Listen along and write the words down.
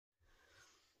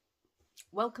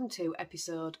welcome to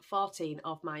episode 14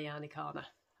 of my Yarny Corner.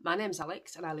 My name's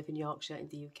Alex and I live in Yorkshire in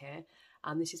the UK,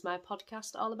 and this is my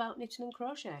podcast all about knitting and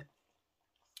crochet.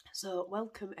 So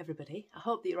welcome everybody. I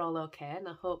hope that you're all okay and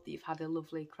I hope that you've had a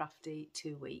lovely crafty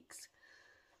 2 weeks.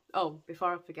 Oh,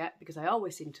 before I forget, because I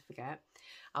always seem to forget,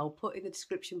 I'll put in the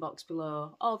description box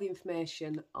below all the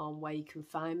information on where you can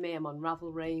find me. I'm on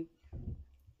Ravelry,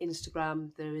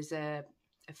 Instagram. There is a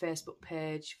Facebook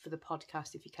page for the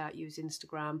podcast if you can't use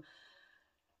Instagram.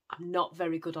 I'm not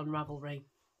very good on Ravelry.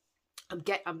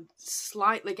 I'm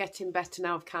slightly getting better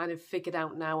now. I've kind of figured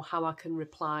out now how I can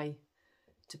reply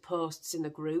to posts in a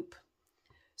group.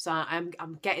 So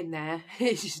I'm getting there.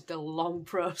 It's just a long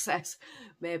process.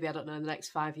 Maybe, I don't know, in the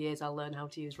next 5 years I'll learn how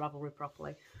to use Ravelry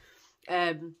properly.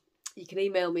 You can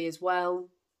email me as well.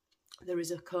 There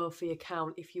is a Ko-fi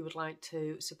account if you would like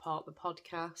to support the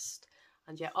podcast.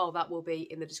 And yeah, all that will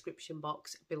be in the description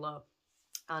box below.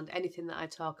 And anything that I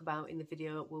talk about in the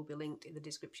video will be linked in the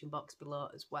description box below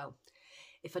as well.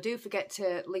 If I do forget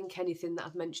to link anything that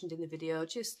I've mentioned in the video,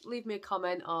 just leave me a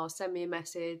comment or send me a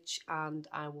message and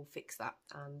I will fix that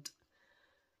and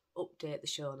update the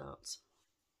show notes.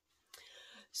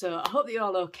 So I hope that you're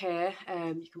all okay.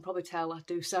 You can probably tell I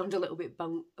do sound a little bit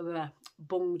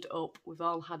bunged up. We've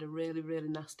all had a really, really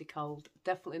nasty cold.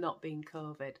 Definitely not been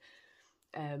COVID.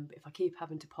 If I keep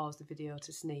having to pause the video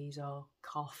to sneeze or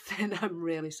cough, then I'm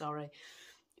really sorry.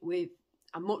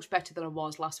 I'm much better than I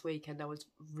was last weekend. I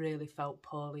really felt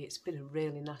poorly. It's been a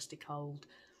really nasty cold,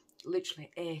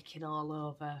 literally aching all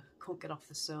over. Couldn't get off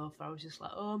the sofa. I was just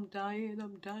like, oh, I'm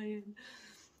dying.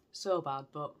 So bad,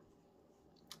 but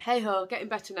hey ho, getting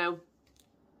better now.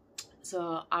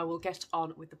 So I will get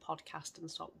on with the podcast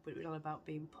and stop whittling on about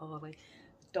being poorly.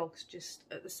 The dog's just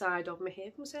at the side of me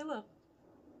here. Come say hello.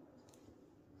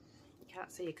 You can't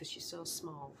see her because she's so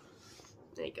small.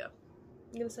 There you go.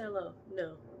 You gonna say hello?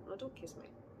 No. Oh, don't kiss me.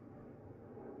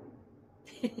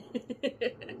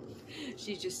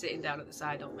 She's just sitting down at the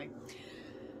side of me.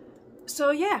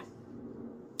 So yeah,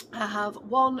 I have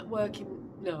one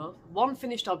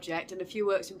finished object and a few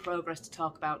works in progress to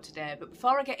talk about today. But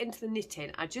before I get into the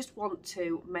knitting, I just want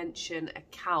to mention a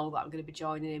Kal that I'm going to be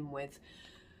joining in with.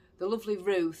 The lovely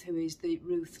Ruth, who is the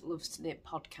Ruth Loves to Knit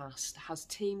podcast, has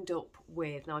teamed up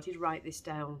with, now I did write this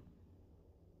down,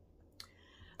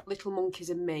 Little Monkeys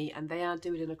and Me, and they are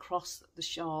doing an across the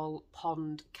shawl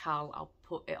pond Kal. I'll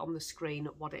put it on the screen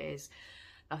what it is.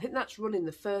 I think that's running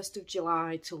the 1st of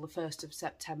July till the 1st of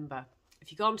September.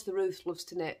 If you go onto the Ruth Loves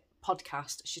to Knit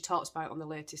podcast, she talks about it on the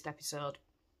latest episode.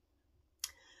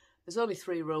 There's only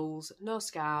 3 rules: no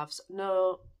scarves,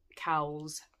 no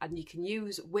Kals, and you can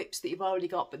use whips that you've already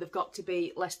got, but they've got to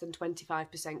be less than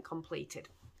 25% completed.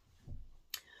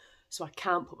 So I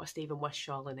can't put my Stephen West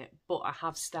shawl in it, but I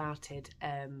have started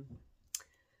a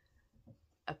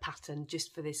pattern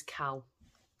just for this Kal.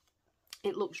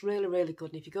 It looks really, really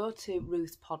good. And if you go to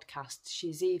Ruth's podcast,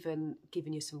 she's even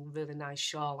given you some really nice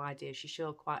shawl ideas. She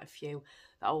showed quite a few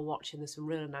that I was watching. There's some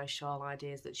really nice shawl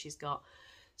ideas that she's got.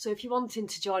 So if you're wanting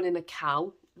to join in a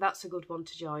Kal, that's a good one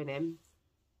to join in.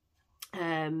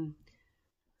 And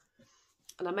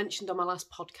I mentioned on my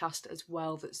last podcast as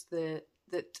well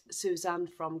that Suzanne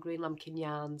from Greenlambkin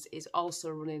Yarns is also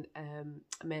running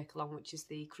a make-along, which is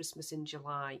the Christmas in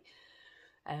July,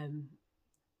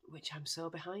 which I'm so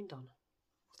behind on.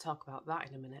 We'll talk about that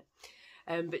in a minute.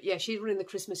 But yeah, she's running the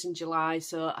Christmas in July,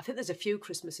 so I think there's a few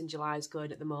Christmas in Julys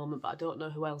going at the moment, but I don't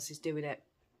know who else is doing it.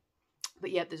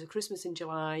 But yeah, there's a Christmas in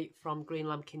July from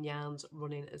Greenlambkin Yarns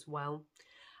running as well.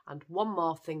 And one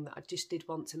more thing that I just did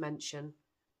want to mention,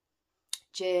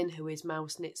 Jane, who is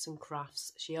Mouse Knits and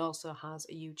Crafts, she also has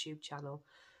a YouTube channel.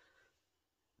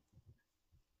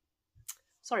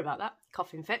 Sorry about that,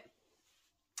 coughing fit.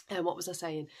 What was I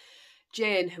saying?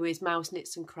 Jane, who is Mouse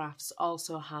Knits and Crafts,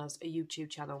 also has a YouTube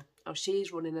channel. Oh,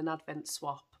 she's running an advent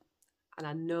swap, and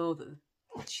I know that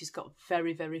she's got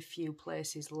very, very few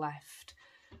places left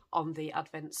on the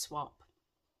advent swap.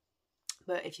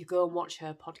 But if you go and watch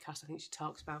her podcast, I think she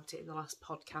talks about it in the last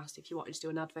podcast, if you wanted to do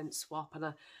an advent swap, and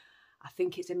I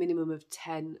think it's a minimum of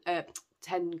 10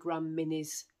 gram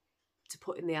minis to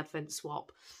put in the advent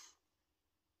swap.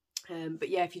 But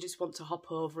yeah, if you just want to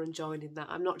hop over and join in that.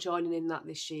 I'm not joining in that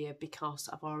this year because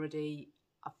I've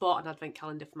bought an advent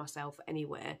calendar for myself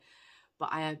anyway,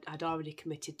 but I'd already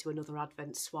committed to another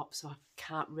advent swap, so I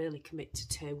can't really commit to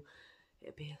 2.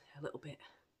 It'd be a little bit,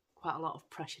 quite a lot of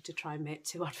pressure to try and make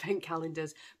 2 advent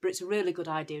calendars, but it's a really good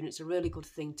idea and it's a really good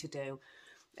thing to do.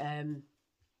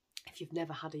 If you've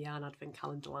never had a yarn advent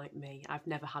calendar like me, I've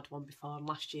never had one before, and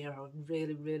last year I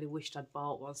really wished I'd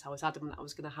bought one, so I was adamant I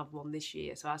was going to have one this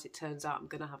year. So as it turns out, I'm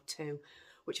going to have 2,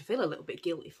 which I feel a little bit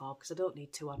guilty for because I don't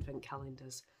need 2 advent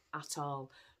calendars at all.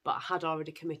 But I had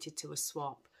already committed to a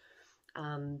swap,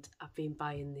 and I've been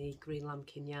buying the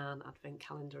Greenlambkin Yarn advent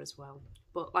calendar as well.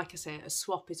 But like I say, a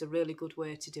swap is a really good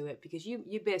way to do it, because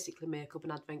you basically make up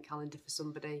an advent calendar for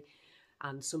somebody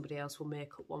and somebody else will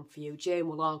make up one for you. Jane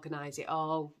will organise it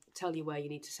all, tell you where you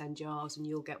need to send yours, and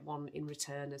you'll get one in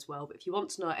return as well. But if you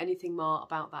want to know anything more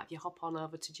about that, if you hop on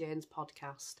over to Jane's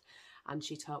podcast, and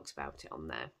she talks about it on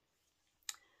there.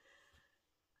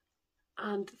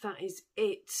 And that is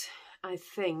it, I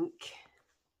think.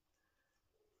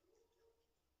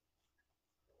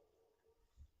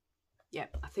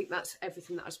 Yep, I think that's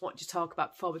everything that I just wanted to talk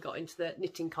about before we got into the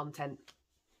knitting content.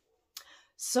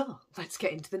 So, let's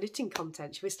get into the knitting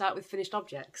content. Shall we start with finished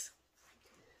objects?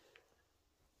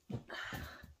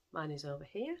 Mine is over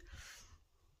here.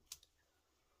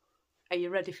 Are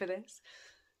you ready for this?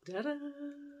 Ta-da!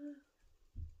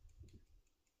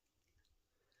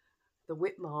 The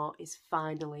Whitmore is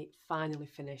finally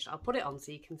finished. I'll put it on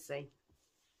so you can see.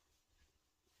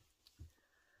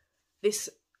 This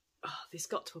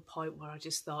got to a point where I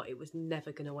just thought it was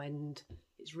never going to end.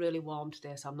 It's really warm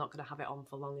today, so I'm not going to have it on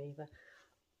for long either.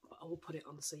 But I will put it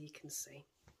on so you can see.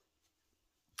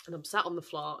 And I'm sat on the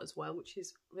floor as well, which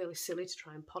is really silly to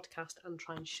try and podcast and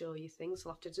try and show you things.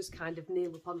 I'll have to just kind of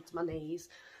kneel up onto my knees.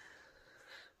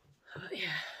 But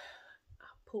yeah, I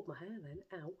pulled my hair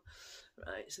then. Ow.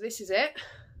 Right, so this is it.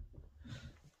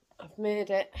 I've made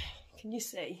it. Can you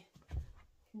see?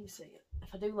 Can you see it?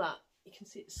 If I do that, you can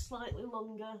see it's slightly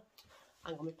longer.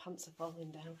 Hang on, my pants are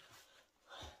falling down.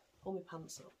 Pull my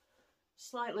pants up.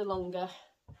 Slightly longer.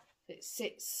 It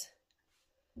sits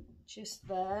just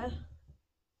there.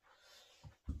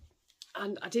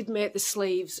 And I did make the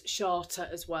sleeves shorter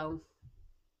as well.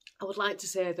 I would like to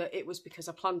say that it was because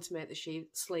I planned to make the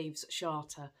sleeves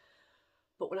shorter.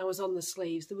 But when I was on the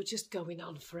sleeves, they were just going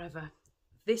on forever.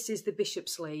 This is the bishop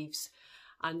sleeves.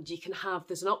 And you can have,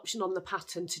 there's an option on the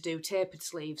pattern to do tapered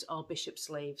sleeves or bishop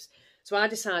sleeves. So I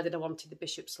decided I wanted the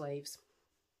bishop sleeves.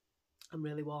 I'm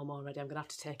really warm already. I'm going to have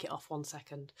to take it off 1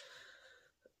 second.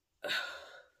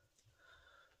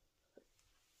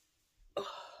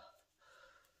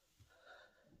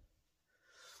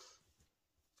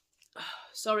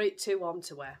 Sorry, too warm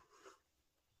to wear.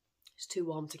 It's too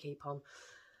warm to keep on.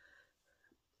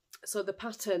 So the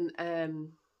pattern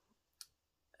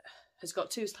has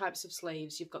got 2 types of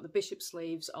sleeves. You've got the bishop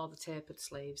sleeves or the tapered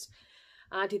sleeves.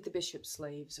 I did the bishop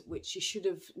sleeves, which you should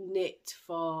have knit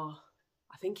for,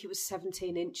 I think it was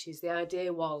 17 inches. The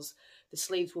idea was the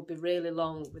sleeves would be really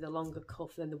long with a longer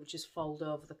cuff, then they would just fold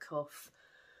over the cuff.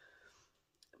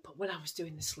 But when I was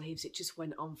doing the sleeves, it just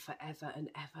went on forever and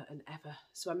ever and ever.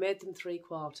 So I made them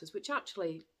 3/4, which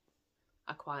actually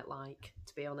I quite like,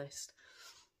 to be honest.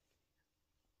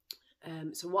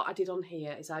 So what I did on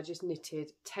here is I just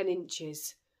knitted 10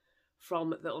 inches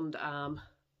from the underarm,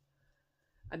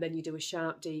 and then you do a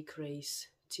sharp decrease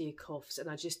to your cuffs, and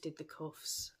I just did the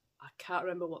cuffs. I can't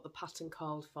remember what the pattern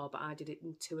called for, but I did it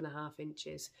in 2.5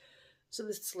 inches. So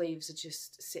the sleeves are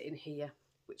just sitting here,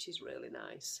 which is really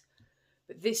nice.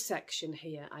 But this section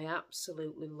here, I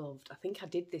absolutely loved. I think I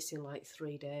did this in like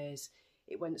 3 days.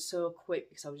 It went so quick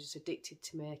because I was just addicted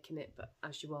to making it, but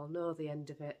as you all know, the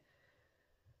end of it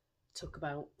took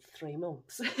about 3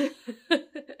 months.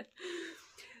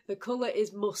 The colour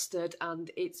is mustard and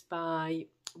it's by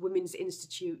Women's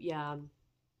Institute Yarn.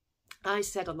 I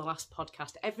said on the last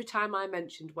podcast, every time I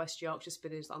mentioned West Yorkshire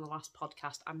Spinners on the last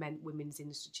podcast, I meant Women's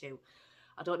Institute.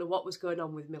 I don't know what was going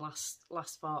on with me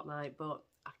last fortnight, but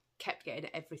I kept getting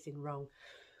everything wrong.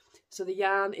 So the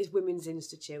yarn is Women's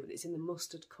Institute and it's in the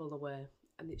mustard colourway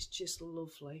and it's just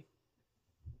lovely.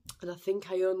 And I think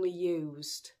I only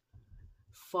used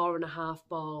 4.5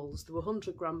 balls. There were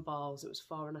 100-gram balls. It was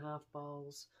 4.5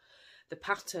 balls. The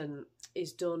pattern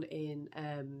is done in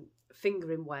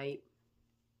fingering weight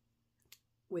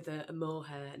with a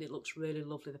mohair, and it looks really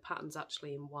lovely. The pattern's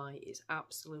actually in white. It's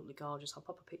absolutely gorgeous. I'll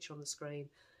pop a picture on the screen.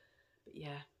 But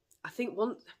yeah, I think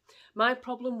my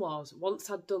problem was once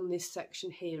I'd done this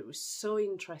section here, it was so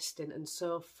interesting and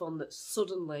so fun that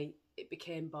suddenly it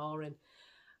became boring,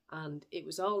 and it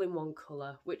was all in one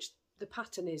colour, which the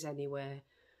pattern is anyway.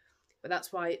 But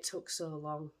that's why it took so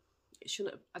long. It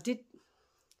shouldn't have,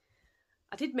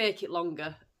 I did make it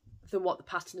longer than what the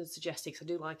pattern had suggested, because I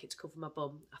do like it to cover my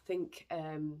bum. I think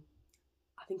I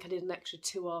did an extra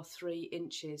 2 or 3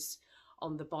 inches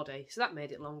on the body, so that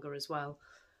made it longer as well.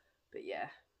 But yeah,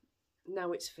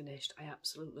 now it's finished. I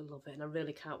absolutely love it, and I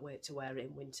really can't wait to wear it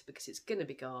in winter because it's going to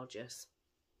be gorgeous.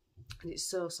 And it's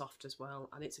so soft as well,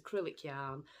 and it's acrylic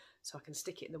yarn, so I can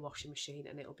stick it in the washing machine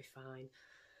and it'll be fine.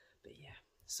 But yeah,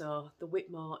 So the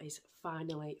Whitmore is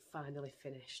finally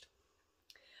finished.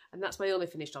 And that's my only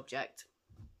finished object.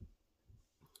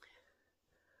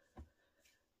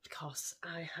 Because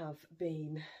I have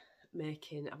been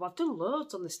making... Well, I've done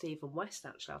loads on the Stephen West,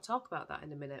 actually. I'll talk about that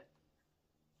in a minute.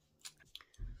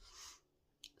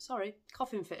 Sorry,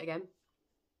 coughing fit again.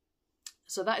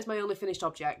 So that is my only finished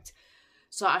object.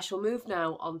 So I shall move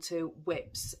now on to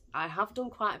whips. I have done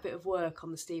quite a bit of work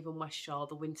on the Stephen West shawl,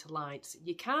 the Winter Lights.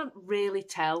 You can't really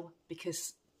tell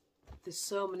because there's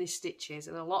so many stitches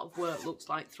and a lot of work looks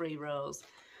like 3 rows.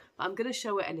 But I'm going to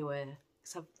show it anyway.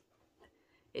 Because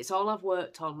it's all I've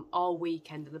worked on all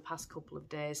weekend and the past couple of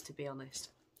days, to be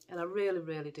honest. And I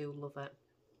really do love it.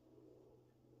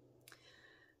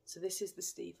 So this is the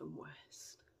Stephen West.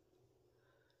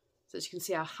 So as you can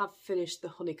see, I have finished the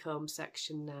honeycomb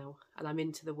section now, and I'm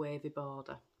into the wavy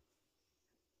border.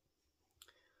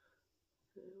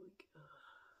 There we go.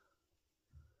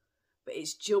 But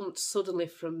it's jumped suddenly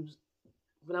from,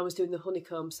 when I was doing the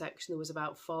honeycomb section, there was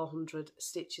about 400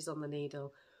 stitches on the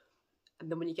needle. And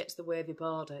then when you get to the wavy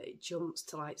border, it jumps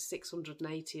to like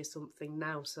 680 or something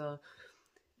now. So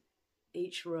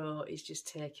each row is just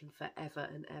taking forever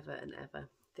and ever and ever.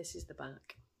 This is the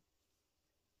back.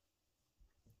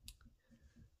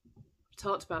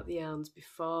 Talked about the yarns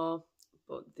before,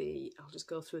 but I'll just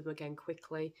go through them again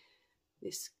quickly.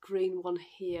 This green one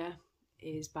here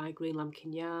is by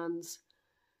Greenlambkin Yarns.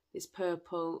 This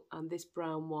purple and this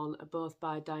brown one are both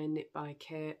by Dye and Knit by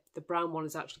Kate. The brown one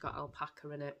has actually got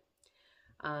alpaca in it,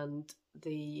 and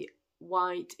the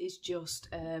white is just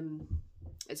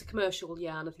it's a commercial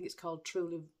yarn. I think it's called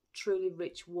Truly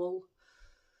Rich Wool.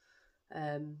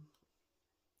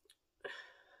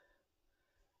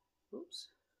 Oops.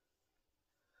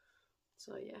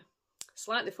 So yeah,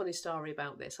 slightly funny story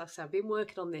about this. Like I said, I've been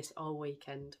working on this all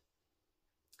weekend.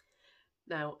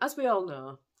 Now, as we all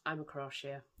know, I'm a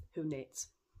crocheter who knits.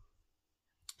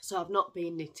 So I've not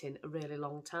been knitting a really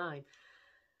long time.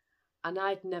 And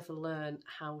I'd never learned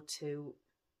how to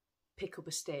pick up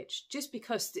a stitch, just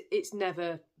because it's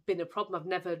never been a problem. I've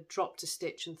never dropped a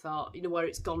stitch and thought, you know, where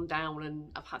it's gone down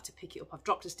and I've had to pick it up. I've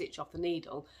dropped a stitch off the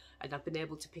needle and I've been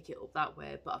able to pick it up that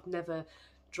way, but I've never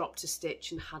dropped a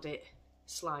stitch and had it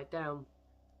slide down.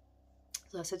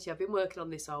 So I said to you, I've been working on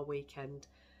this all weekend,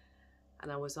 and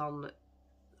I was on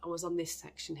this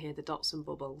section here, the dots and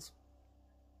bubbles,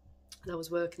 and I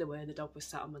was working away and the dog was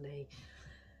sat on my knee,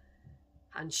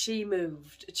 and she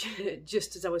moved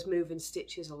just as I was moving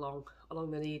stitches along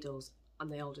the needles,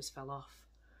 and they all just fell off.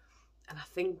 And I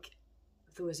think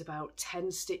there was about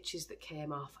 10 stitches that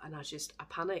came off, and I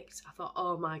panicked. I thought,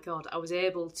 oh my god. I was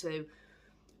able to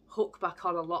hook back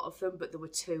on a lot of them, but there were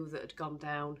 2 that had gone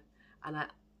down, and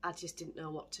I just didn't know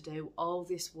what to do. All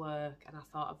this work, and I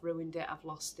thought, I've ruined it, I've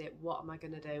lost it, what am I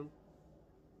going to do?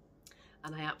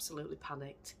 And I absolutely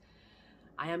panicked.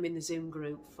 I am in the Zoom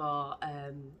group for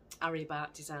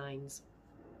Aribat Designs,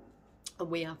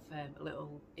 and we have a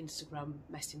little Instagram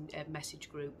message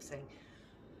group thing.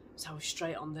 So I was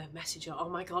straight on the messenger. Oh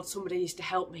my god, somebody needs to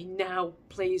help me now,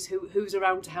 please. Who's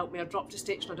around to help me? I dropped a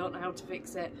stitch and I don't know how to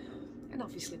fix it. And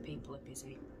obviously people are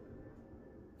busy.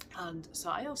 And so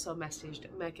I also messaged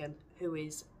Megan, who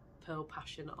is Purl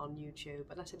Passion on YouTube,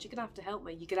 and I said, you're going to have to help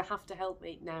me. You're going to have to help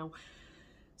me now.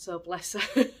 So bless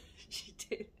her, she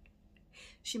did.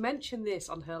 She mentioned this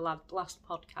on her last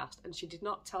podcast, and she did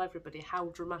not tell everybody how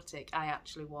dramatic I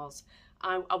actually was.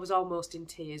 I was almost in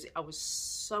tears. I was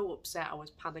so upset. I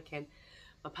was panicking.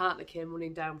 My partner came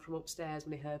running down from upstairs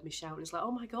when he heard me shouting. He's like,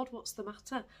 oh my god, what's the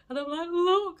matter? And I'm like,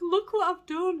 look what I've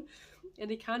done. And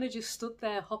he kind of just stood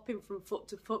there hopping from foot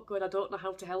to foot going, I don't know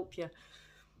how to help you.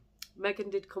 Megan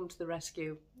did come to the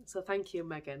rescue. So thank you,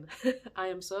 Megan. I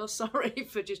am so sorry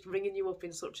for just ringing you up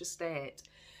in such a state.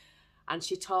 And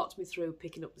she talked me through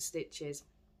picking up the stitches.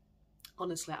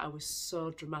 Honestly, I was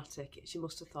so dramatic. She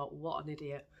must have thought, what an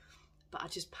idiot. But I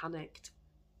just panicked.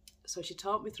 So she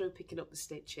taught me through picking up the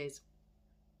stitches.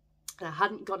 And I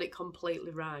hadn't got it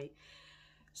completely right.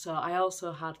 So I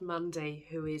also had Mandy,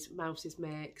 who is Mouse's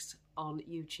Makes on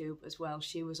YouTube as well.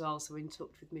 She was also in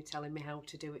touch with me telling me how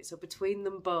to do it. So between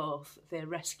them both, they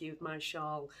rescued my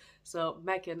shawl. So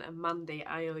Megan and Mandy,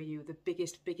 I owe you the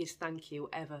biggest thank you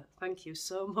ever. Thank you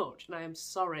so much. And I am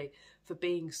sorry for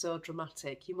being so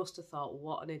dramatic. You must have thought,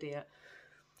 what an idiot.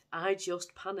 I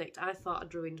just panicked. I thought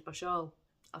I'd ruined my shawl.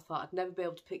 I thought I'd never be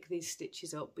able to pick these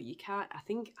stitches up, but you can't, I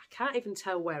can't even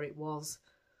tell where it was.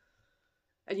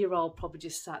 And you're all probably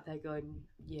just sat there going,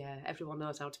 yeah, everyone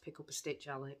knows how to pick up a stitch,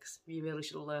 Alex. You really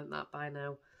should have learnt that by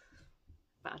now.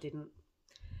 But I didn't.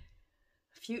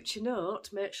 Future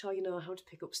note, make sure you know how to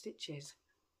pick up stitches.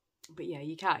 But yeah,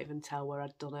 you can't even tell where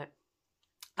I'd done it.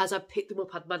 as I picked them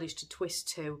up, I'd managed to twist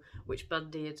 2, which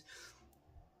Mandy had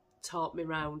taught me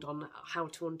round on how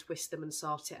to untwist them and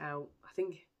sort it out.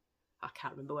 I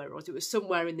can't remember where it was. It was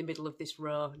somewhere in the middle of this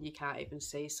row and you can't even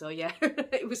see. So yeah,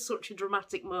 it was such a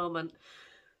dramatic moment.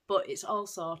 But it's all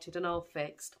sorted and all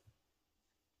fixed.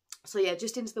 So yeah,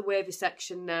 just into the wavy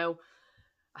section now.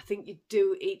 I think you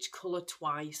do each colour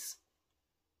twice.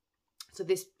 So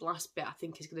this last bit I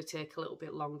think is going to take a little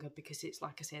bit longer because it's,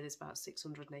 like I say, there's about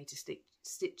 680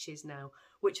 stitches now,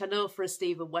 which I know for a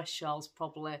Stephen West shawl is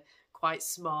probably quite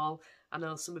small. I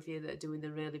know some of you that are doing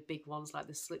the really big ones like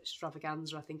the Slip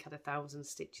Extravaganza, I think had 1,000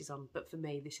 stitches on, but for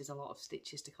me this is a lot of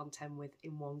stitches to contend with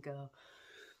in one go.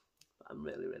 But I'm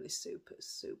really, really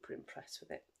super impressed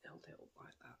with it. Hold it up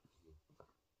like that.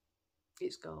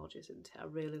 It's gorgeous, isn't it? I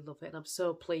really love it, and I'm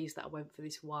so pleased that I went for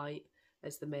this white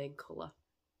as the main colour.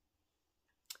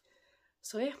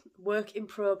 So yeah, work in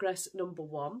progress number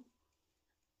 1.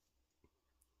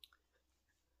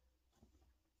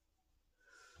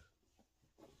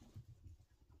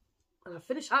 And I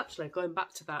finished, actually, going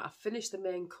back to that, I finished the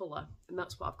main colour, and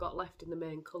that's what I've got left in the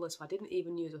main colour. So I didn't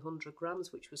even use 100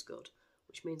 grams, which was good,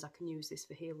 which means I can use this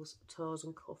for heels, toes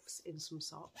and cuffs in some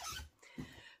socks.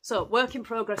 So, work in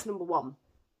progress number 1.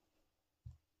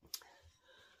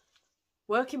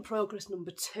 Work in progress number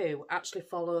 2 actually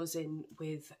follows in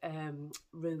with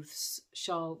Ruth's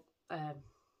shawl,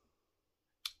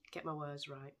 get my words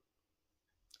right,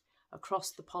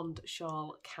 Across the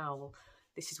Pondshawlkal.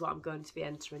 This is what I'm going to be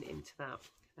entering into that.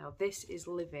 Now this is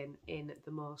living in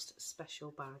the most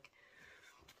special bag.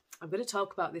 I'm going to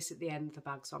talk about this at the end of the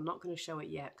bag, so I'm not going to show it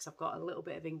yet because I've got a little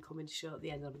bit of incoming to show at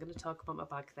the end. I'm going to talk about my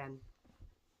bag then.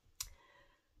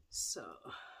 So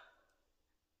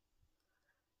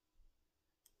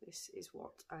this is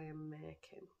what I am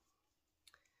making.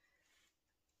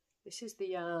 This is the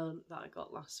yarn that I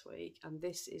got last week, and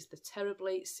this is the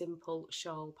Terribly Simple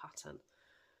Shawl pattern.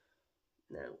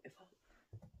 Now,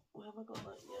 where have I got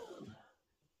that yarn?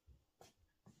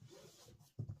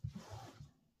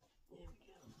 Here we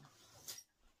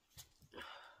go.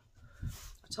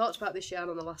 I talked about this yarn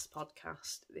on the last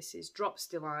podcast. This is Drops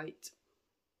Delight,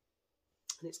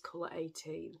 and it's colour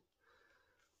 18.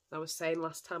 I was saying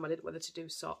last time I didn't know whether to do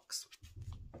socks.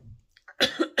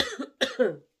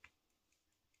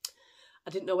 I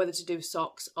didn't know whether to do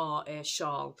socks or a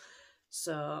shawl.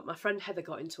 So my friend Heather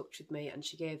got in touch with me and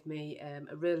she gave me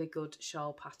a really good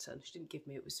shawl pattern. She didn't give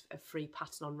me, it was a free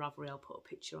pattern on Ravelry. I'll put a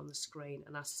picture on the screen,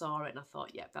 and I saw it and I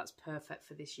thought, yeah, that's perfect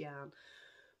for this yarn.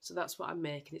 So that's what I'm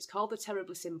making. It's called the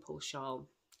Terribly Simple Shawl.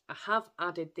 I have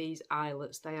added these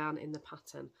eyelets, they aren't in the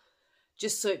pattern,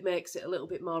 just so it makes it a little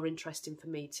bit more interesting for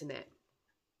me to knit.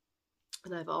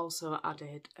 And I've also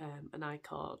added an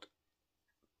I-cord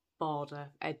border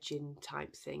edging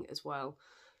type thing as well.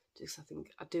 Just I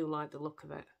think I do like the look of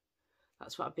it.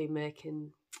 That's what I've been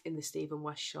making in the Stephen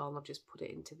West shawl, and I've just put it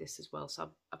into this as well.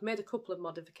 So I've made a couple of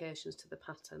modifications to the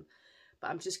pattern, but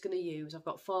I'm just going to use, I've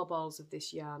got 4 balls of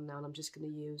this yarn now, and I'm just going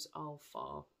to use all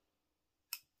 4.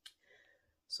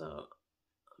 So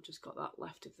I've just got that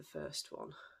left of the first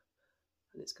one,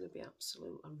 and it's going to be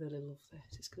absolute, I really love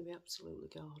this. It's going to be absolutely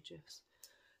gorgeous.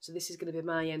 So this is going to be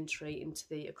my entry into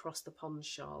the Across the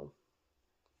Pondshawlkal.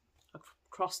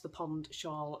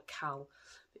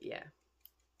 But yeah,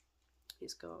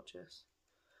 it's gorgeous.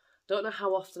 Don't know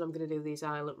how often I'm going to do these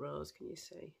eyelet rows, can you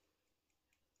see?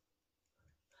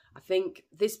 I think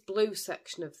this blue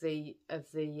section of the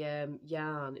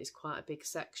yarn is quite a big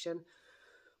section.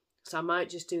 So I might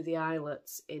just do the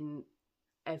eyelets in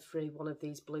every one of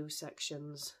these blue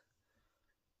sections.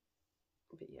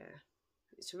 But yeah,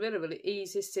 it's a really, really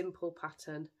easy, simple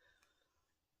pattern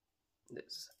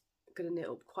that's going to knit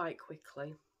up quite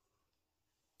quickly.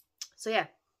 So yeah,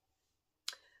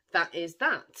 that is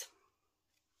that.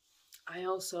 I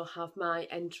also have my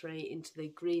entry into the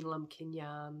Greenlambkin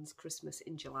Yarn's Christmas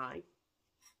in July.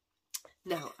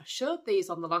 Now, I showed these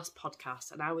on the last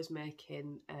podcast, and I was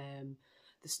making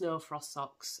the Snow Frost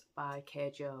socks by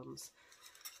Kay Jones.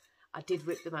 I did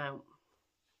rip them out.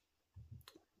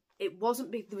 It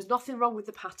wasn't big, there was nothing wrong with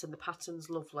the pattern. The pattern's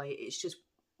lovely. It's just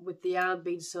with the yarn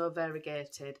being so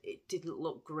variegated, it didn't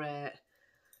look great.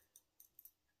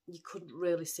 You couldn't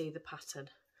really see the pattern.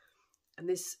 And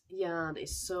this yarn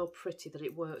is so pretty that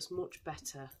it works much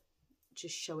better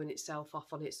just showing itself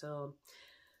off on its own.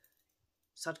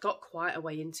 So I'd got quite a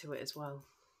way into it as well.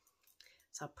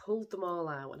 So I pulled them all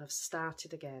out and I've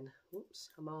started again. Oops,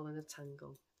 I'm all in a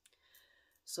tangle.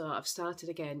 So I've started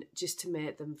again just to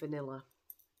make them vanilla.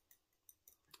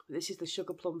 This is the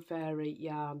Sugar Plum Fairy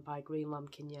yarn by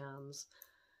Greenlambkin Yarns.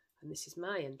 And this is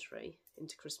my entry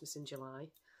into Christmas in July.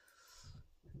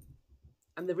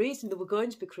 And the reason they were going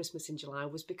to be Christmas in July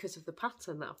was because of the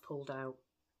pattern that I've pulled out.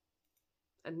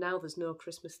 And now there's no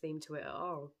Christmas theme to it at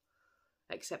all.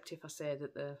 Except if I say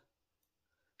that they're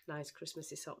nice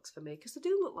Christmassy socks for me. Because they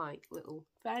do look like little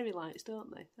fairy lights,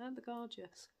 don't they? Aren't they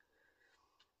gorgeous?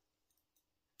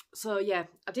 So yeah,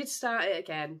 I did start it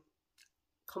again.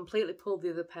 Completely pulled the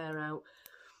other pair out.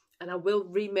 And I will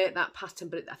remake that pattern,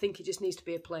 but I think it just needs to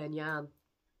be a plain yarn.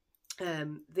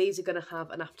 These are going to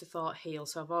have an afterthought heel,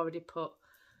 so I've already put,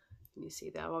 can you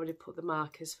see there, I've already put the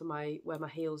markers for where my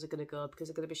heels are going to go, because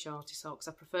they're going to be shorty socks.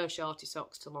 I prefer shorty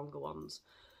socks to longer ones.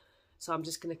 So I'm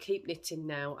just going to keep knitting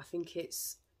now. I think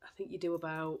you do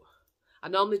about, I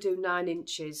normally do 9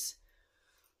 inches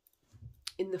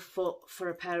in the foot for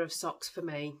a pair of socks for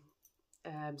me.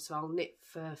 So I'll knit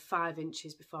for 5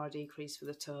 inches before I decrease for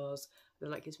the toes. Then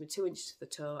that gives me 2 inches for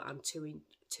the toe and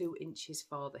 2 inches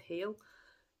for the heel.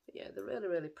 But yeah, they're really,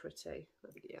 really pretty.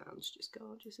 The yarn's just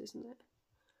gorgeous, isn't it?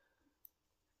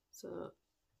 So,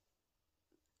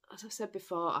 as I said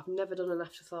before, I've never done an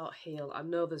afterthought heel. I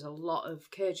know there's a lot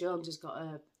of... Kay Jones has got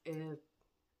a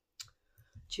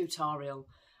tutorial,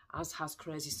 as has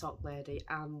Crazy Sock Lady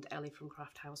and Ellie from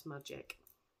Craft House Magic.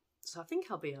 So I think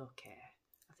I'll be okay.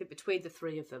 I think between the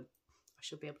 3 of them, I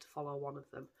should be able to follow one of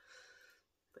them.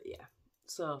 But yeah,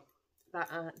 so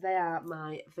they are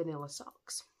my vanilla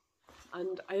socks.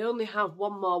 And I only have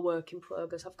one more work in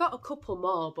progress. I've got a couple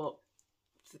more, but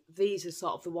these are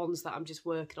sort of the ones that I'm just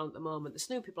working on at the moment. The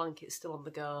Snoopy blanket's still on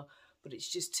the go, but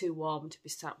it's just too warm to be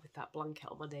sat with that blanket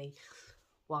on my knee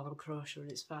while I'm crocheting.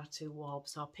 It's far too warm,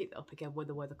 so I'll pick that up again when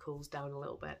the weather cools down a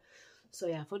little bit. So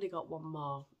yeah, I've only got one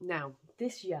more. Now,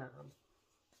 this yarn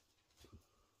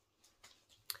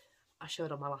I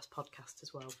showed on my last podcast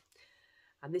as well.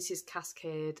 And this is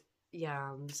Cascade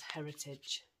Yarns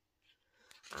Heritage.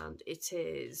 And it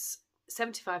is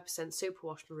 75%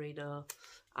 superwash merino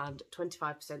and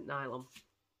 25% nylon.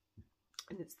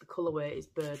 And it's the colourway is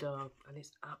Bordeaux, and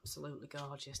it's absolutely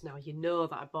gorgeous. Now, you know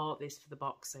that I bought this for the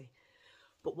boxy,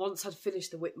 but once I'd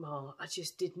finished the Whitmore, I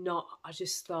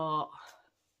just thought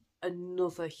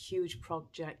another huge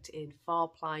project in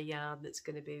 4-ply yarn that's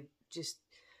going to be just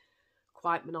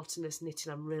quite monotonous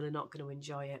knitting. I'm really not going to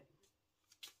enjoy it.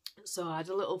 So I had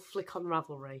a little flick on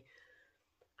Ravelry,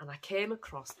 and I came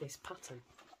across this pattern.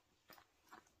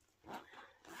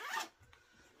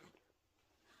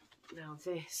 Now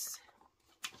this,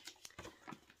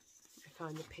 if I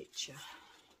find the picture.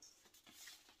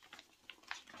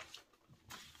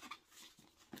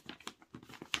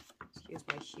 Excuse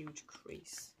my huge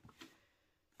crease.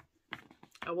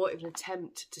 I won't even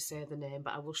attempt to say the name,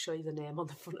 but I will show you the name on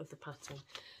the front of the pattern.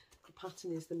 The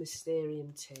pattern is the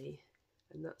Mysterium Tee,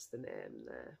 and that's the name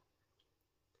there.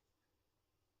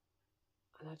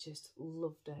 And I just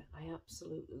loved it. I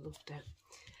absolutely loved it.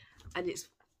 And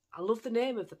I love the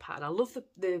name of the pattern. I love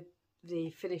the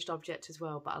finished object as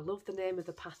well, but I love the name of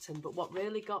the pattern. But what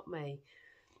really got me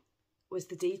was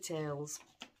the details.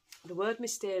 The word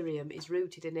mysterium is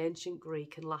rooted in ancient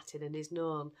Greek and Latin and is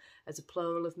known as a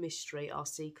plural of mystery or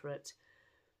secret.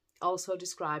 Also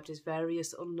described as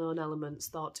various unknown elements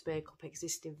thought to make up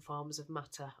existing forms of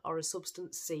matter, or a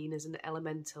substance seen as an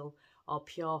elemental or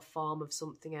pure form of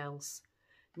something else.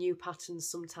 New patterns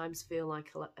sometimes feel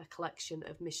like a collection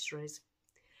of mysteries.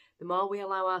 The more we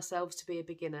allow ourselves to be a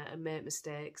beginner and make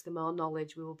mistakes, the more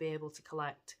knowledge we will be able to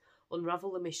collect.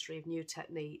 Unravel the mystery of new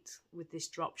techniques with this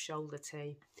drop shoulder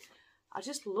tee. I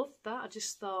just loved that. I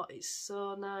just thought it's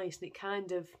so nice,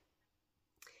 and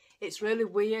it's really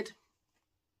weird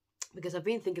because I've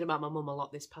been thinking about my mum a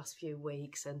lot this past few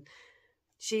weeks, and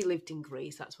she lived in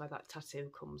Greece. That's where that tattoo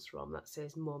comes from. That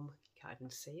says mum. You can't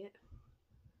even see it.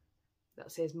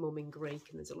 That says mum in Greek,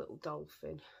 and there's a little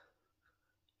dolphin.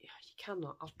 Yeah, you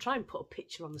cannot. I'll try and put a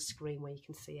picture on the screen where you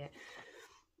can see it.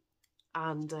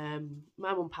 And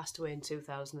my mum passed away in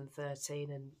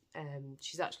 2013, and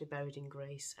she's actually buried in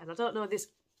Greece. And I don't know,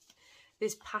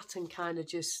 this pattern kind of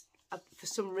just, for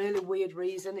some really weird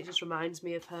reason, it just reminds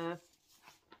me of her.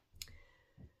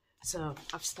 So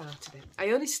I've started it.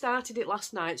 I only started it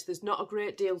last night, so there's not a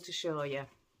great deal to show you.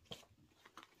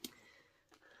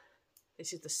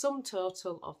 This is the sum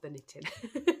total of the knitting.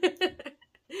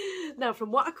 Now,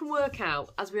 from what I can work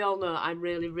out, as we all know, I'm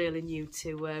really, really new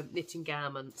to knitting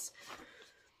garments.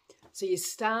 So you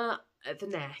start at the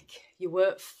neck, you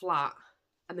work flat,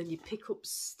 and then you pick up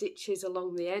stitches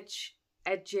along the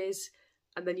edges,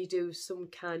 and then you do some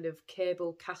kind of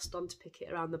cable cast on to pick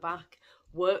it around the back.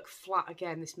 Work flat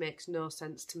again. This makes no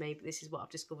sense to me, but this is what I've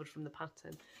discovered from the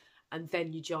pattern. And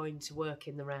then you join to work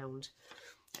in the round.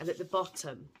 And at the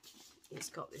bottom, it's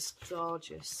got this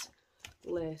gorgeous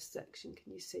lace section.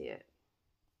 Can you see it?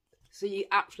 So you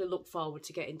actually look forward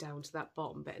to getting down to that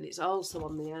bottom bit, and it's also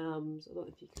on the arms. I don't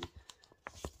know if you can,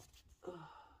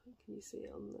 can you see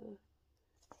it on there?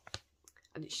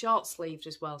 And it's short sleeved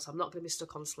as well, so I'm not going to be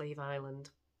stuck on Sleeve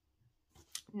Island.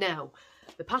 Now,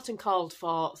 the pattern called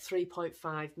for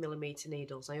 3.5mm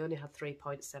needles. I only had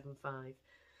 3.75.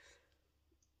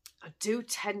 I do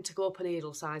tend to go up a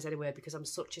needle size anyway because I'm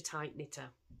such a tight knitter.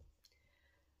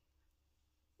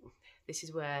 This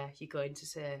is where you're going to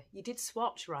say, you did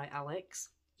swatch, right, Alex?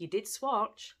 You did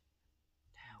swatch.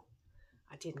 No,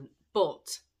 I didn't.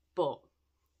 But,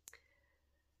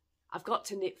 I've got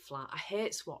to knit flat. I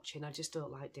hate swatching. I just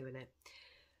don't like doing it.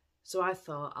 So I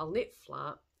thought I'll knit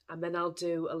flat and then I'll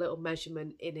do a little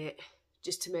measurement in it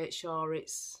just to make sure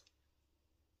it's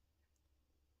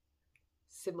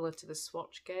similar to the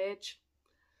swatch gauge.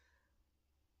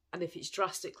 And if it's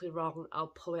drastically wrong, I'll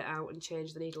pull it out and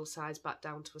change the needle size back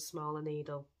down to a smaller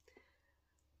needle.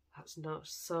 That's not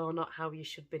how you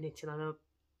should be knitting. I know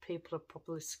people are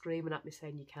probably screaming at me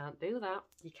saying, you can't do that.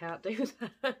 You can't do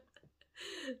that.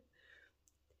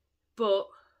 But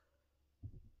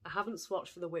I haven't swatched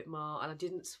for the Whitmore, and I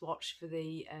didn't swatch for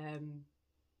the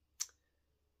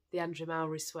Andrew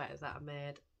Mowry sweater that I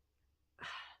made.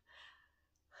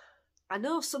 I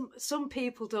know some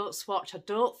people don't swatch. I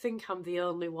don't think I'm the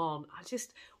only one.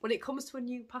 When it comes to a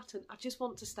new pattern, I just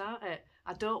want to start it.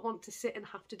 I don't want to sit and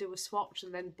have to do a swatch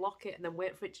and then block it and then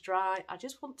wait for it to dry. I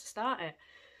just want to start it.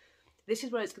 This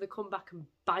is where it's going to come back and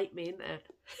bite me, isn't it?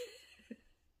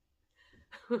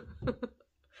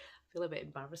 I feel a bit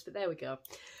embarrassed, but there we go.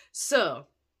 So,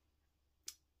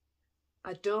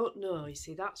 I don't know. You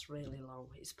see, that's really long.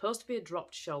 It's supposed to be a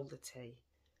dropped shoulder tee.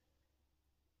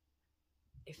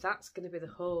 If that's going to be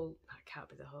the whole, that can't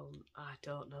be the whole, I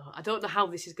don't know. I don't know how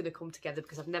this is going to come together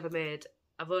because I've made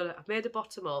a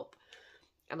bottom up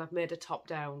and I've made a top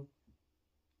down.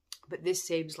 But this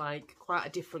seems like quite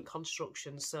a different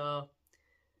construction, so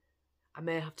I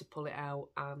may have to pull it out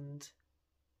and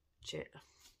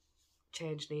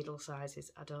change needle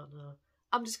sizes. I don't know.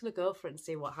 I'm just going to go for it and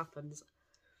see what happens.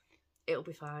 It'll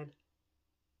be fine.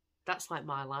 That's like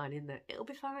my line, isn't it? It'll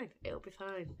be fine. It'll be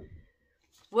fine.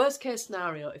 Worst case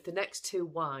scenario, if the neck's too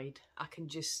wide, I can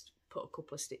just put a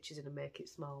couple of stitches in and make it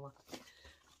smaller.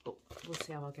 But we'll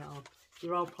see how I get on.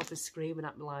 You're all probably screaming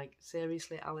at me like,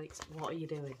 seriously, Alex, what are you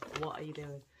doing? What are you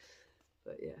doing?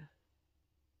 But yeah,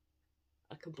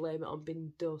 I can blame it on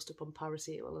being dosed up on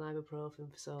paracetamol and ibuprofen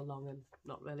for so long and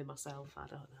not really myself. I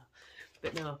don't know.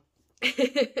 But no,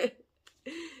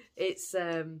 it's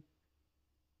going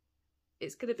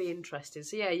to be interesting.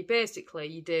 So yeah, you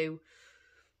do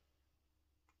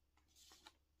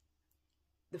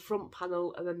the front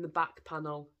panel and then the back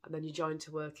panel, and then you join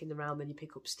to working around, then you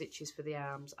pick up stitches for the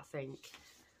arms, I think.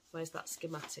 Where's that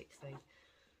schematic thing?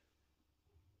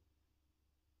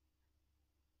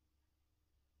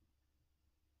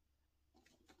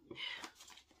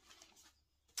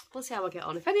 We'll see how I get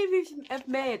on. If any of you have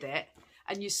made it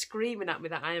and you're screaming at me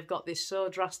that I have got this so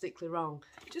drastically wrong,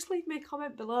 just leave me a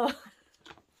comment below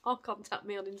or contact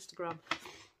me on Instagram.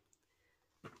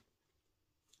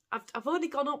 I've only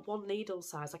gone up one needle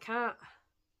size. I can't,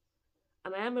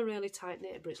 and I am a really tight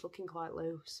knitter, but it's looking quite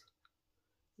loose.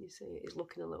 You see, it's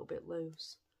looking a little bit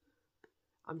loose.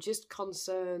 I'm just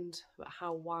concerned about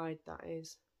how wide that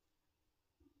is.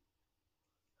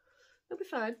 It'll be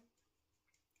fine.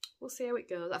 We'll see how it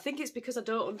goes. I think it's because I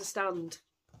don't understand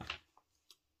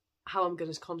how I'm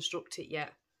going to construct it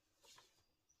yet.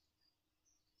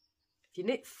 If you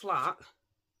knit flat,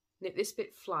 knit this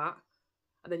bit flat,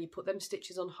 and then you put them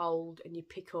stitches on hold and you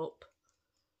pick up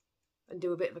and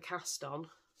do a bit of a cast on.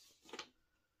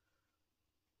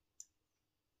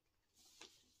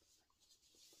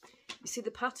 You see, the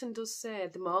pattern does say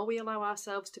the more we allow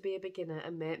ourselves to be a beginner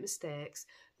and make mistakes,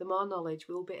 the more knowledge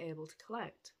we'll be able to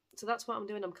collect. So that's what I'm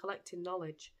doing, I'm collecting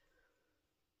knowledge.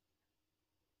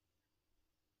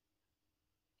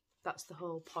 That's the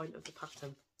whole point of the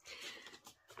pattern.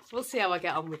 We'll see how I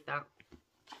get on with that.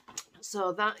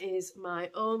 So that is my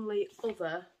only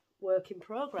other work in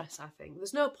progress, I think.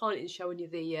 There's no point in showing you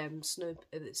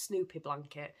the Snoopy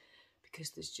blanket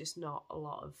because there's just not a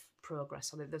lot of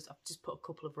progress on it. I've just put a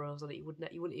couple of rows on it. You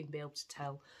wouldn't even be able to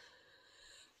tell.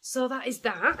 So that is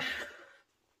that.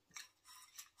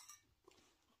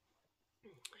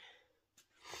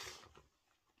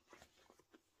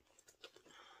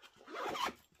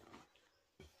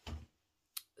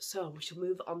 So we shall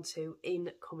move on to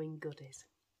incoming goodies.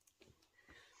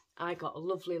 I got a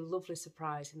lovely, lovely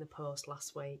surprise in the post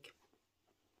last week.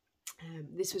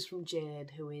 This was from Jane,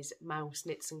 who is Mouse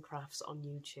Knits and Crafts on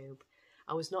YouTube.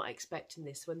 I was not expecting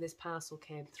this. When this parcel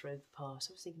came through the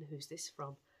post, I was thinking, who's this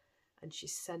from? and she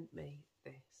sent me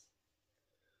this.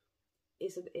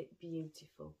 Isn't it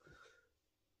beautiful?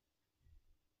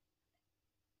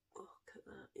 Look at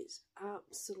that, it's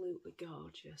absolutely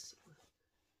gorgeous.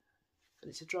 And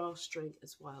it's a drawstring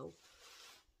as well.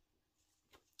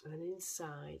 And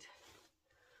inside,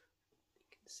 you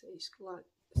can see it's like,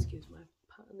 excuse my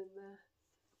pattern in there.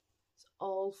 It's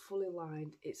all fully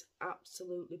lined. It's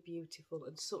absolutely beautiful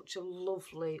and such a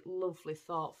lovely, lovely,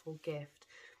 thoughtful gift.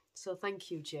 So thank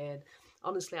you, Jane.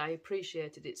 Honestly, I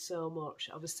appreciated it so much.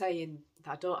 I was saying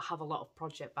that I don't have a lot of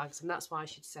project bags, and that's why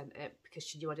she'd sent it, because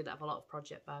she knew I didn't have a lot of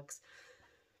project bags.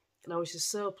 And I was just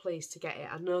so pleased to get it.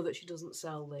 I know that she doesn't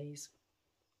sell these,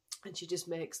 and she just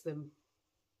makes them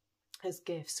as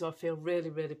gifts. So I feel really,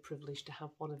 really privileged to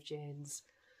have one of Jane's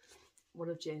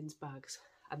bags.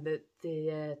 And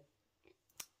the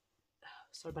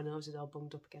sorry, my nose is all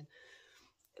bunged up again.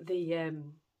 The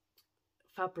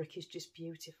fabric is just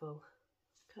beautiful.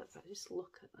 Just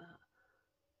look at that.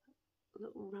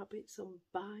 Little rabbits on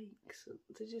bikes.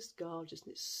 They're just gorgeous.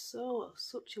 And it's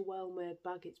such a well-made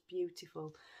bag. It's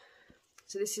beautiful.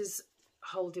 So this is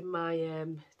holding my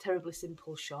Terribly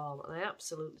Simple shawl, and I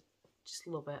absolutely just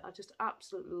love it. I just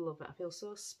absolutely love it. I feel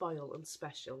so spoiled and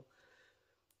special.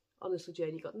 Honestly,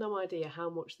 Jane, you got no idea how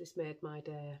much this made my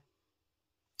day.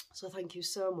 So thank you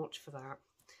so much for that.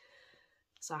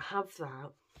 So I have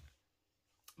that.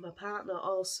 My partner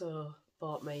also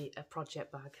bought me a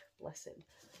project bag, bless him,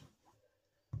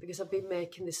 because I've been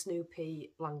making the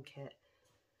Snoopy blanket.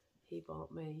 He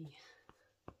bought me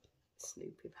a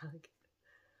Snoopy bag.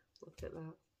 Look at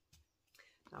that.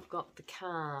 I've got the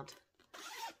card.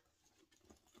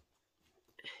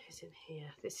 It's in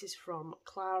here. This is from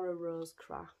Clara Rose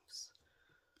Crafts.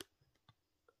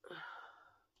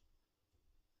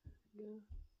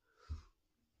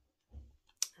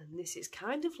 And this is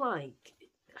kind of like,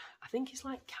 I think it's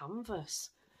like canvas.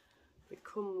 They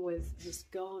come with this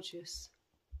gorgeous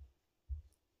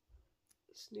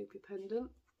Snoopy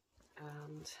pendant,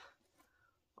 and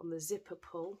on the zipper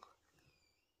pull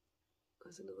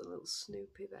there's another little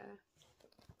Snoopy there.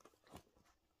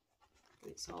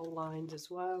 It's all lined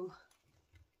as well.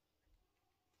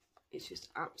 It's just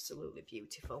absolutely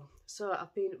beautiful. So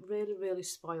I've been really, really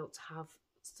spoilt to have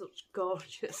such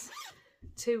gorgeous,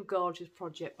 two gorgeous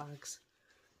project bags.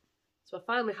 So I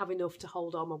finally have enough to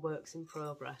hold all my works in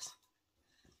progress.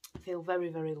 I feel very,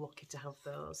 very lucky to have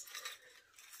those.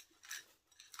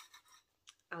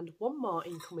 And one more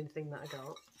incoming thing that I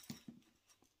got.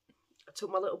 I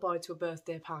took my little boy to a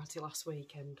birthday party last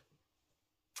weekend,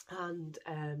 and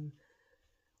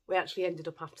we actually ended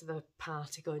up after the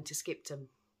party going to Skipton,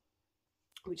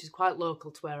 which is quite local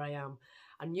to where I am.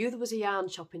 I knew there was a yarn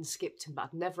shop in Skipton, but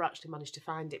I'd never actually managed to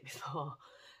find it before.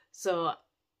 So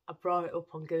I brought it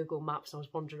up on Google Maps and I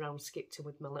was wandering around Skipton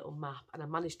with my little map, and I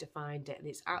managed to find it. And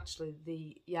it's actually,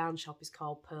 the yarn shop is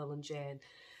called Purl and Jane.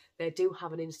 They do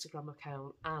have an Instagram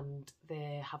account and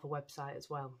they have a website as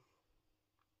well.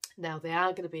 Now, they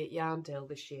are going to be at Yarndale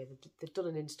this year. They've done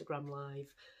an Instagram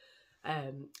live,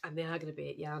 and they are going to be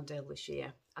at Yarndale this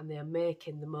year. And they are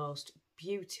making the most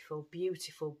beautiful,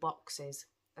 beautiful boxes.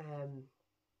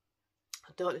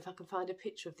 I don't know if I can find a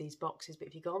picture of these boxes, but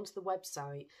if you go onto the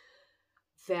website,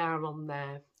 they are on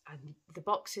there. And the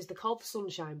boxes, they're called the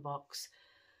Sunshine Box.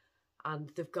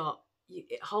 And they've got,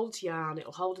 it holds yarn,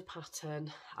 it'll hold a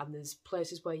pattern, and there's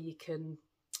places where you can,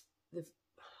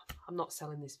 I'm not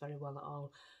selling this very well at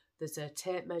all. There's a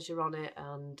tape measure on it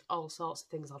and all sorts of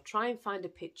things. I'll try and find a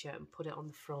picture and put it on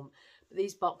the front. But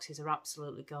these boxes are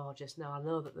absolutely gorgeous. Now, I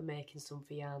know that they're making some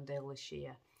for Yarndale this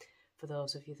year. For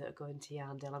those of you that are going to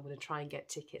Yarndale, I'm going to try and get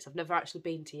tickets. I've never actually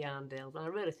been to Yarndale, but I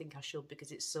really think I should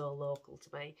because it's so local to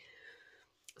me.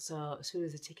 So as soon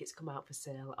as the tickets come out for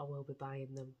sale, I will be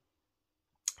buying them.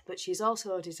 But she's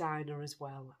also a designer as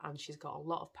well, and she's got a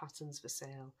lot of patterns for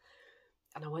sale.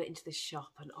 And I went into this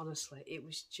shop, and honestly, it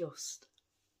was just,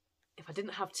 if I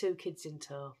didn't have two kids in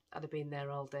tow, I'd have been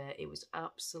there all day. It was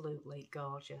absolutely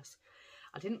gorgeous.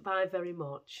 I didn't buy very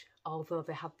much, although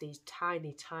they had these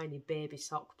tiny, tiny baby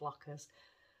sock blockers.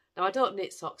 Now, I don't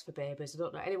knit socks for babies. I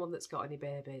don't know anyone that's got any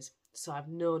babies, so I have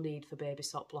no need for baby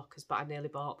sock blockers, but I nearly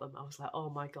bought them. I was like, oh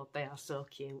my God, they are so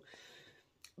cute.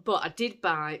 But I did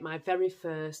buy my very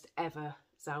first ever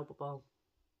Zauber ball.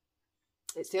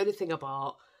 It's the only thing I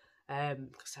bought,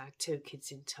 because I had two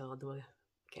kids in tow and they were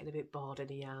getting a bit bored in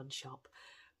a yarn shop.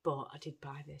 But I did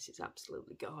buy this. It's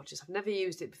absolutely gorgeous. I've never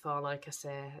used it before, like I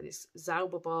say. It's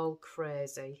Zauber Ball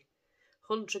Crazy.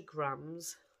 100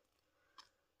 grams.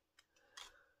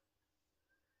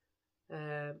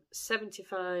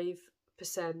 75%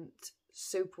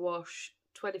 superwash.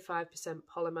 25%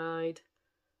 polyamide.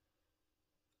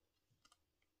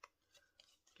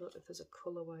 don't know if there's a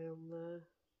colourway on there.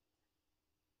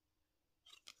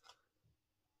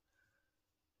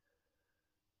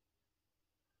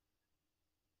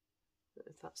 I don't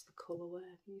know if that's the colourway.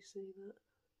 Can you see that?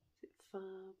 Is it fab?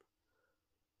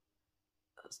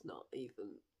 That's not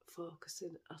even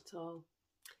focusing at all.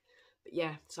 But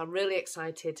yeah, so I'm really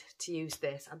excited to use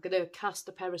this. I'm going to cast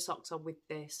a pair of socks on with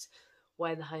this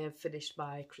when I have finished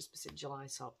my Christmas in July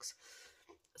socks.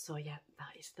 So yeah,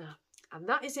 that is that. And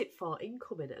that is it for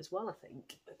incoming as well, I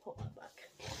think. I'll put that back.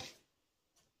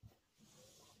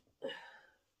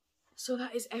 So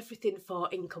that is everything for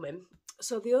incoming.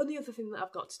 So the only other thing that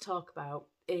I've got to talk about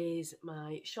is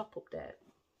my shop update.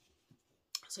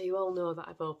 So you all know that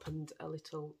I've opened a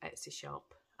little Etsy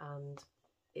shop and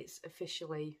it's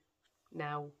officially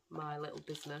now my little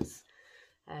business.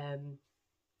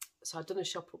 So I'd done a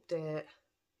shop update,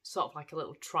 sort of like a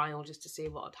little trial just to see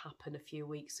what had happened a few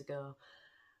weeks ago.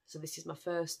 So this is my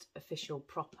first official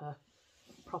proper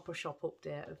shop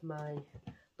update of my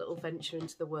little venture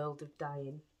into the world of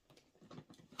dyeing.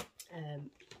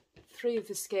 3 of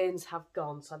the skeins have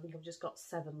gone, so I think I've just got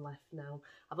 7 left now.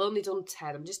 I've only done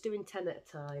 10. I'm just doing 10 at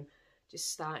a time,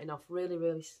 just starting off really,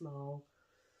 really small.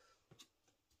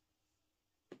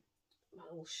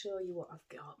 I will show you what I've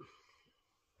got.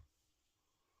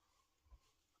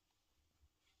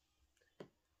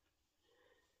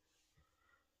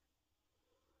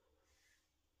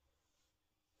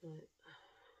 Right.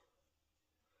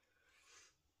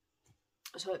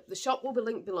 So the shop will be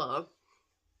linked below.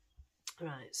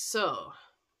 Right, so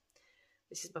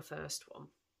this is my first one.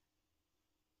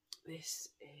 This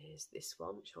is this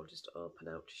one, which I'll just open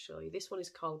out to show you. This one is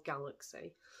called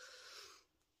Galaxy.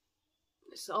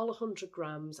 It's all 100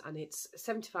 grams and it's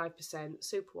 75%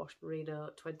 superwash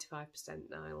merino, 25%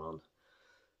 nylon.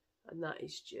 And that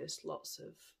is just lots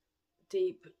of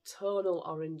deep tonal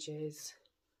oranges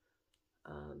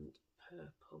and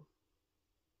purple.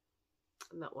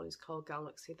 And that one is called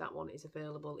Galaxy. That one is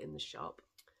available in the shop.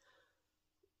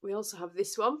 We also have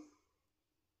this one,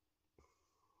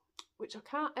 which I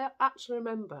can't actually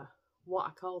remember what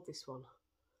I called this one.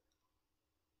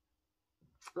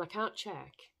 And I can't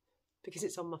check because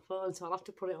it's on my phone, so I'll have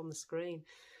to put it on the screen.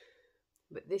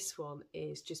 But this one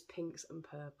is just pinks and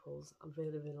purples. I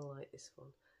really, really like this one.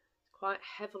 It's quite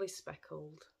heavily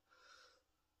speckled.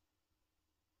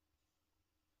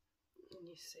 And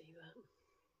you see that.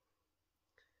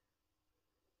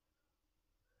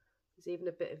 There's even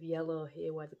a bit of yellow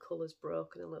here where the colour's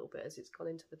broken a little bit as it's gone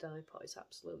into the dye pot. It's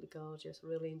absolutely gorgeous. I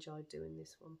really enjoyed doing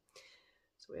this one.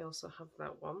 So we also have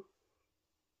that one.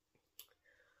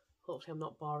 Hopefully I'm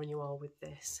not boring you all with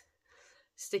this.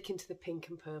 Sticking to the pink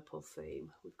and purple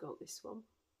theme, we've got this one.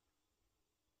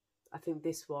 I think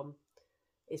this one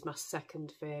is my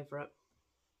second favourite.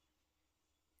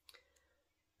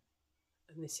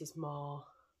 And this is more...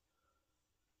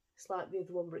 It's like the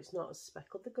other one, but it's not as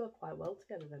speckled. They go quite well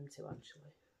together, them two,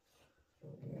 actually.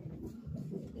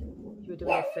 You were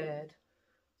doing a fade.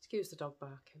 Excuse the dog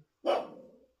barking.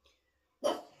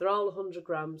 They're all 100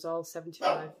 grams, all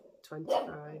 75,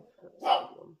 25. That's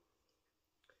that one.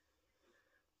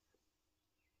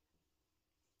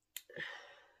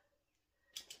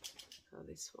 Now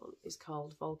this one is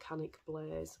called Volcanic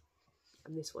Blaze.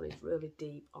 And this one is really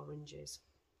deep oranges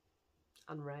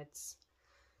and reds.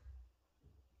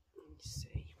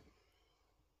 See,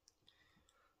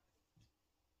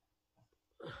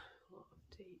 a lot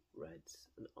of deep reds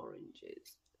and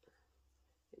oranges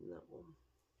in that one.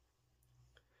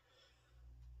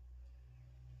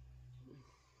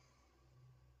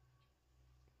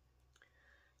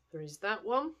 There is that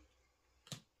one.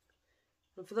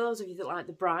 And for those of you that like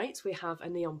the brights, we have a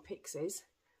Neon Pixies,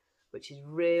 which is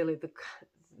really, the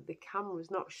camera's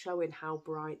not showing how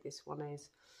bright this one is.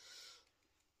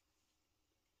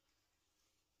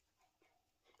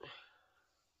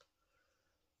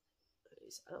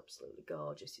 It's absolutely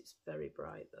gorgeous. It's very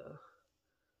bright though.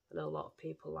 I know a lot of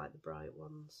people like the bright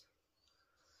ones.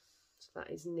 So that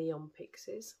is Neon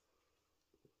Pixies.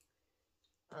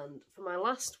 And for my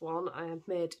last one, I have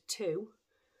made 2.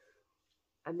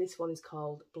 And this one is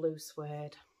called Blue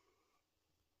Suede.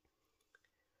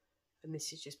 And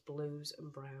this is just blues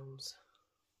and browns.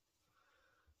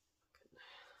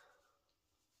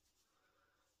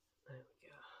 There we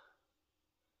go.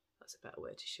 That's a better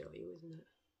way to show you, isn't it?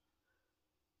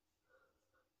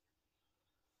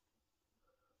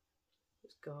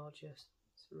 It's gorgeous.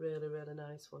 It's a really, really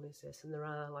nice one, is this? And there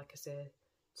are, like I say,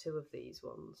 2 of these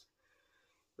ones.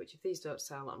 Which, if these don't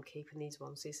sell, I'm keeping these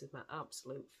ones. This is my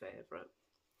absolute favourite.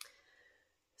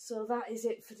 So that is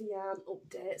it for the yarn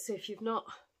update. So if you've not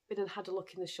been and had a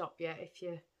look in the shop yet, if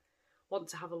you want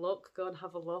to have a look, go and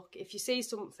have a look. If you see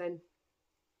something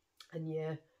and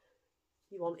you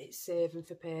want it saving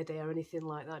for payday or anything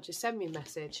like that, just send me a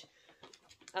message.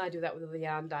 I do that with other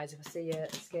yarn dyes. If I see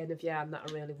a skein of yarn that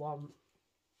I really want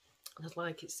and I'd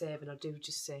like it saving, I do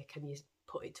just say, can you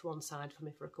put it to one side for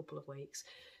me for a couple of weeks?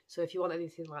 So if you want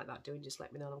anything like that doing, just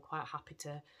let me know. I'm quite happy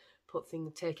to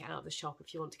take it out of the shop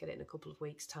if you want to get it in a couple of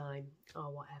weeks' time or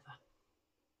whatever.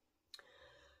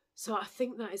 So I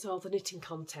think that is all the knitting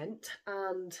content,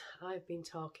 and I've been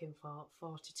talking for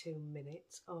 42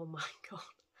 minutes. Oh my god,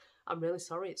 I'm really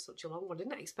sorry it's such a long one. I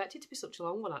didn't expect it to be such a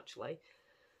long one, actually.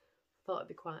 I thought it'd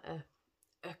be quite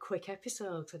a quick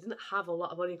episode, because I didn't have a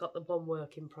lot. I've only got the one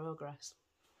work in progress.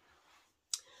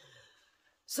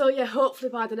 So yeah,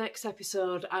 hopefully by the next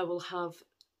episode I will have,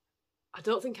 I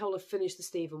don't think I will have finished the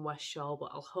Stephen West shawl,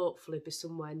 but I'll hopefully be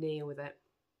somewhere near with it.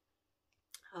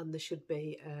 And there should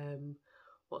be,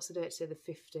 what's the date, say the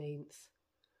 15th.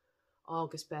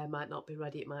 August Bear might not be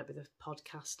ready, it might be the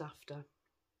podcast after.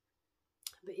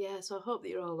 But yeah, so I hope that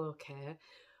you're all okay.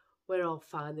 We're all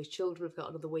fine. The children have got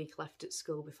another week left at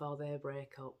school before they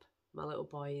break up. My little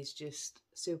boy is just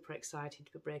super excited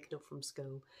to be breaking up from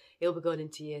school. He'll be going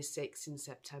into year 6 in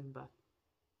September,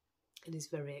 and he's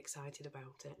very excited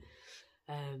about it.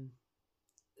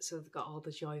 So they've got all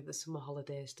the joy of the summer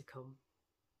holidays to come.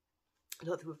 I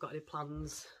don't think we've got any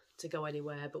plans to go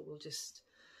anywhere, but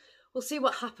we'll see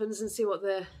what happens and see what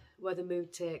where the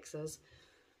mood takes us.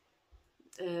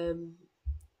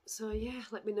 So yeah,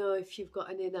 let me know if you've got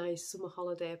any nice summer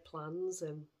holiday plans.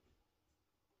 And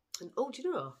oh, do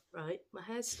you know, right, my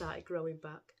hair's started growing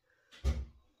back.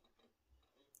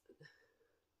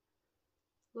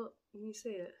 Look, can you see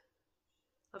it?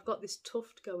 I've got this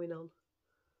tuft going on.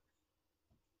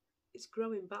 It's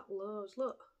growing back loads,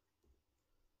 look.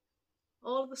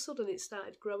 All of a sudden it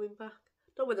started growing back.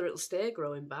 Don't know whether it'll stay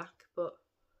growing back, but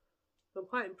I'm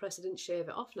quite impressed I didn't shave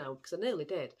it off now, because I nearly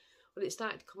did. But it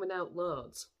started coming out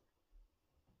loads.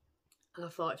 And I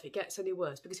thought, if it gets any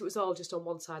worse, because it was all just on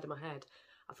one side of my head,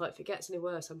 I thought if it gets any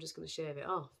worse, I'm just going to shave it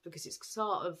off, because it's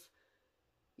sort of,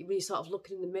 when you're sort of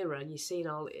looking in the mirror and you're seeing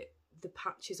all the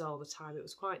patches all the time, it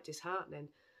was quite disheartening.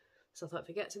 So I thought, if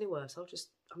it gets any worse, I'm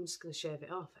just going to shave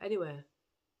it off. Anyway,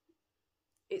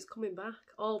 it's coming back.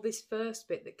 All this first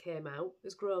bit that came out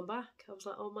has grown back. I was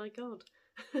like, oh my god.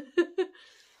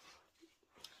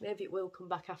 Maybe it will come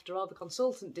back after all. The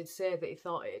consultant did say that he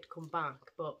thought it had come back,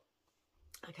 but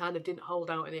I kind of didn't hold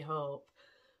out any hope.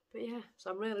 But yeah, so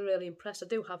I'm really, really impressed. I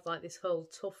do have like this whole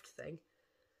tuft thing,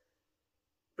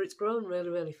 but it's grown really,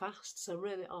 really fast. So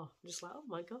I'm just like, oh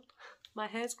my god, my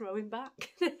hair's growing back.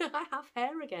 I have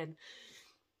hair again.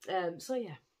 So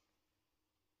yeah,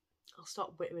 I'll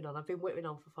stop whittling on. I've been whittling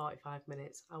on for 45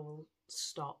 minutes. I will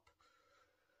stop.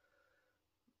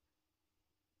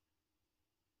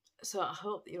 So I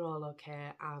hope that you're all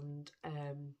okay, and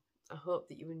I hope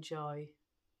that you enjoy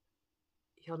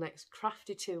your next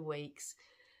crafty 2 weeks.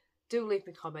 Do leave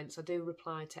me comments. I do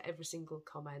reply to every single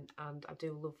comment, and I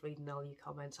do love reading all your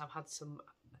comments. I've had some,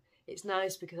 it's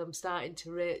nice because I'm starting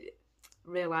to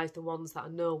realise the ones that I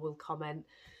know will comment,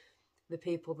 the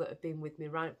people that have been with me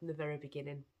right from the very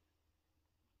beginning.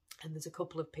 And there's a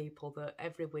couple of people that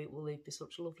every week will leave me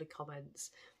such lovely comments.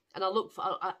 And I look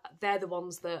for, they're the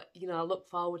ones that, you know, I look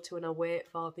forward to and I wait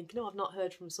for, thinking, oh, I've not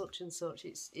heard from such and such.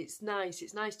 It's nice.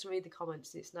 It's nice to read the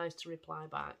comments. It's nice to reply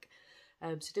back.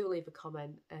 So do leave a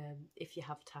comment if you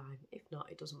have time. If not,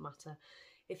 it doesn't matter.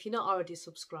 If you're not already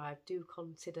subscribed, do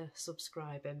consider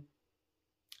subscribing.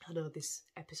 I know this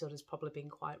episode has probably been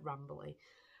quite rambly.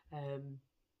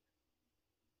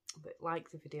 But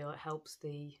like the video, it helps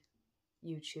the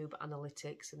YouTube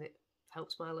analytics and it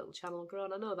helps my little channel grow.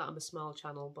 And I know that I'm a small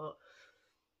channel, but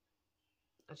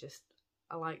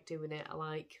I like doing it. I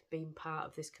like being part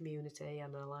of this community,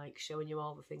 and I like showing you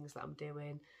all the things that I'm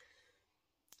doing.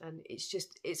 And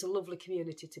it's a lovely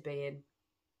community to be in.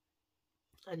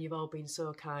 And you've all been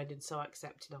so kind and so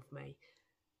accepting of me.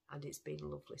 And it's been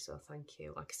lovely, so thank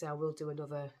you. Like I say, I will do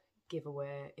another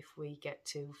giveaway if we get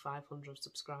to 500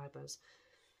 subscribers.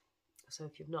 So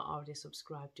if you've not already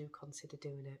subscribed, do consider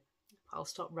doing it. I'll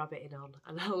stop rabbiting on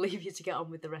and I'll leave you to get on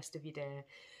with the rest of your day.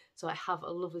 So have a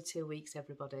lovely 2 weeks,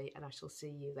 everybody, and I shall see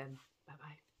you then.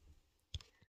 Bye-bye.